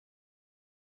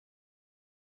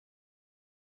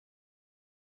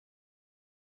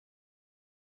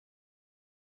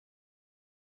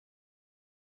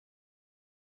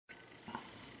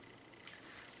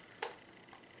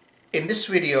In this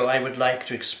video, I would like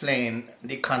to explain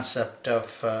the concept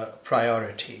of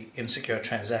priority in secure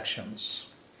transactions.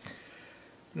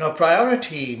 Now,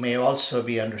 priority may also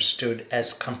be understood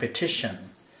as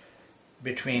competition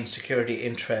between security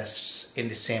interests in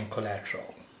the same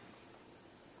collateral.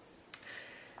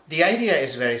 The idea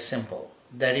is very simple,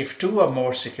 that if two or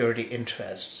more security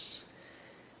interests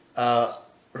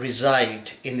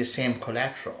reside in the same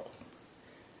collateral,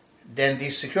 then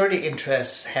these security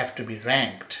interests have to be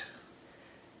ranked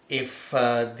if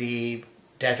the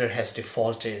debtor has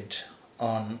defaulted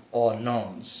on all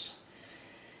loans.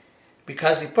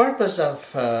 Because the purpose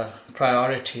of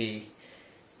priority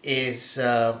is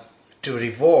to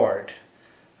reward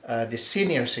the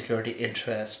senior security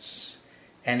interests,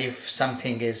 and if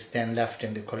something is then left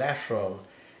in the collateral,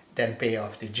 then pay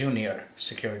off the junior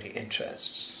security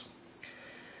interests.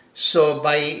 So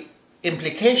by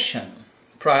implication,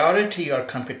 priority or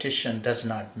competition does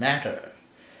not matter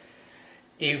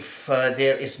if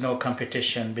there is no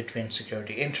competition between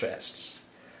security interests.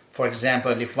 For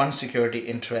example, if one security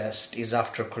interest is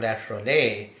after collateral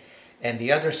A and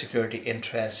the other security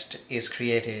interest is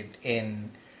created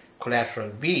in collateral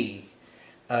B,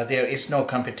 there is no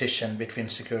competition between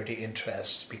security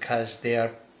interests because they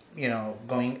are,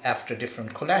 going after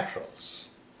different collaterals.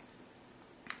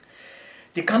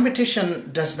 The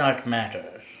competition does not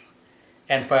matter,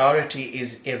 and priority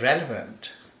is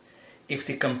irrelevant if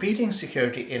the competing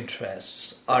security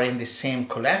interests are in the same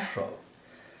collateral,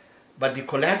 but the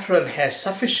collateral has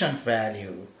sufficient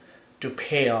value to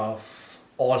pay off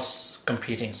all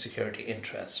competing security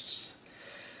interests.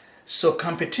 So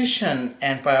competition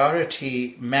and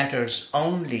priority matters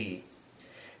only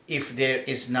if there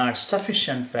is not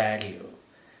sufficient value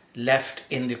left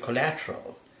in the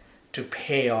collateral to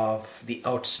pay off the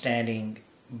outstanding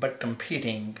but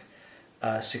competing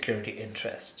security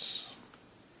interests.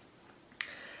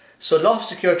 So law of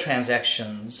secure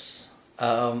transactions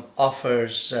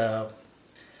offers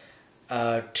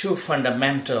two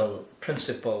fundamental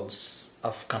principles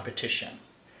of competition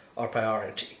or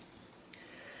priority.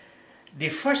 The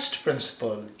first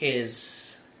principle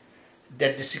is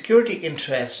that the security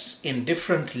interests in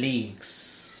different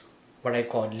leagues, what I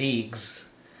call leagues,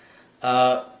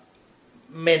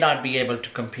 may not be able to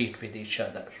compete with each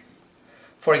other.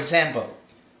 For example,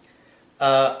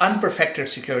 unperfected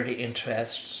security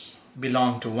interests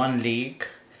belong to one league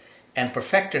and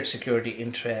perfected security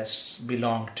interests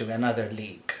belong to another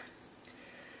league.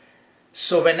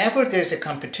 So whenever there's a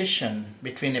competition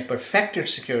between a perfected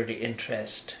security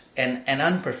interest and an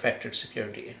unperfected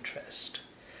security interest,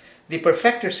 the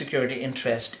perfected security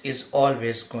interest is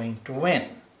always going to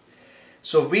win.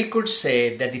 So we could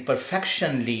say that the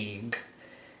perfection league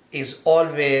is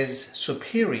always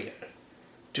superior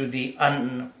to the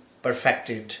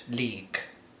unperfected league.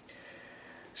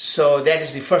 So that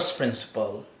is the first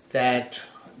principle, that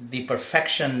the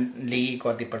perfection league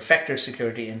or the perfected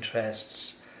security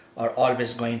interests are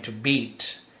always going to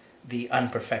beat the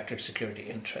unperfected security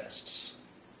interests.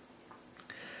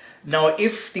 Now,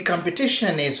 if the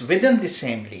competition is within the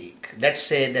same league, let's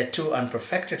say that two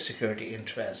unperfected security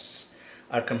interests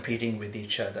are competing with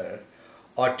each other,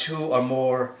 or two or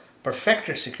more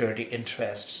perfected security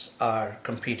interests are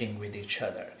competing with each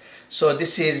other. So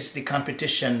this is the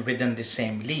competition within the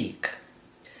same league.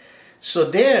 So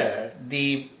there,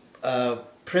 the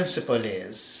principle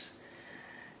is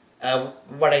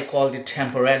what I call the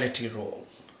temporality rule,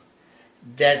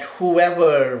 that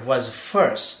whoever was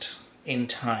first in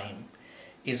time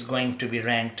is going to be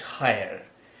ranked higher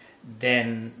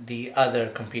than the other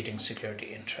competing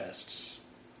security interests.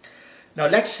 Now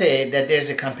let's say that there's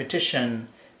a competition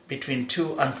between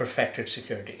two unperfected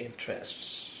security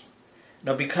interests.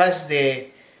 Now, because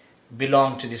they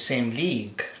belong to the same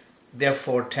league,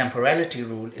 therefore temporality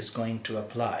rule is going to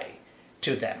apply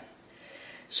to them.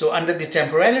 So under the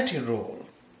temporality rule,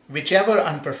 whichever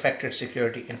unperfected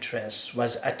security interest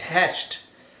was attached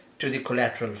to the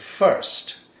collateral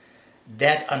first,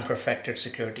 that unperfected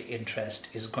security interest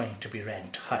is going to be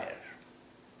ranked higher.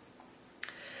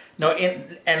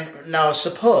 Now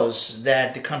suppose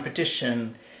that the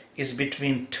competition is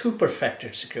between two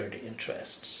perfected security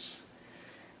interests.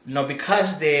 Now,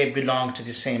 because they belong to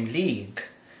the same league,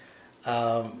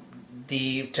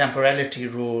 the temporality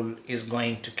rule is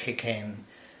going to kick in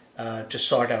to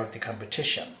sort out the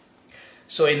competition.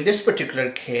 So in this particular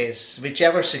case,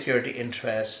 whichever security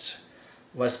interest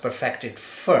was perfected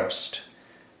first,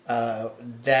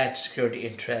 that security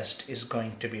interest is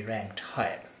going to be ranked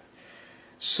higher.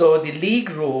 So the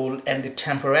league rule and the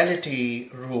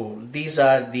temporality rule, these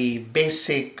are the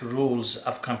basic rules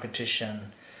of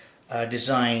competition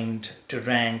designed to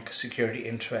rank security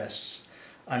interests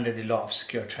under the law of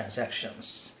secure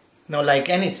transactions. Now, like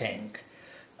anything,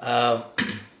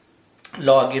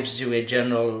 law gives you a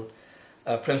general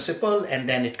principle, and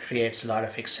then it creates a lot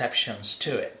of exceptions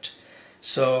to it.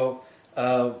 So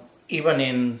even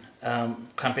in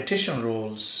competition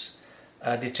rules,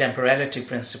 the temporality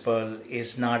principle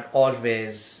is not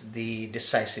always the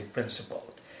decisive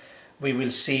principle. We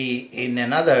will see in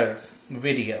another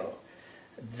video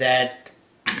that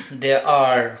there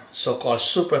are so-called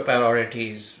super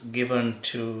priorities given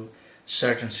to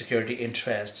certain security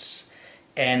interests,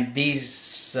 and these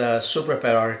super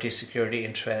priority security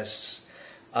interests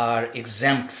are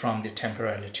exempt from the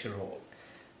temporality rule.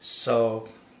 So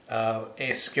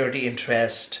a security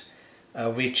interest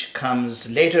which comes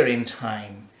later in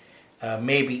time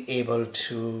may be able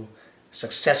to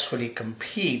successfully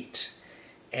compete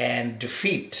and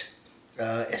defeat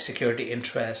a security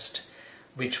interest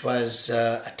which was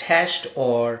attached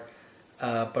or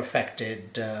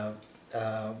perfected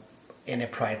in a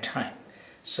prior time.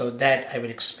 So that I will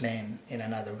explain in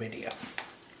another video.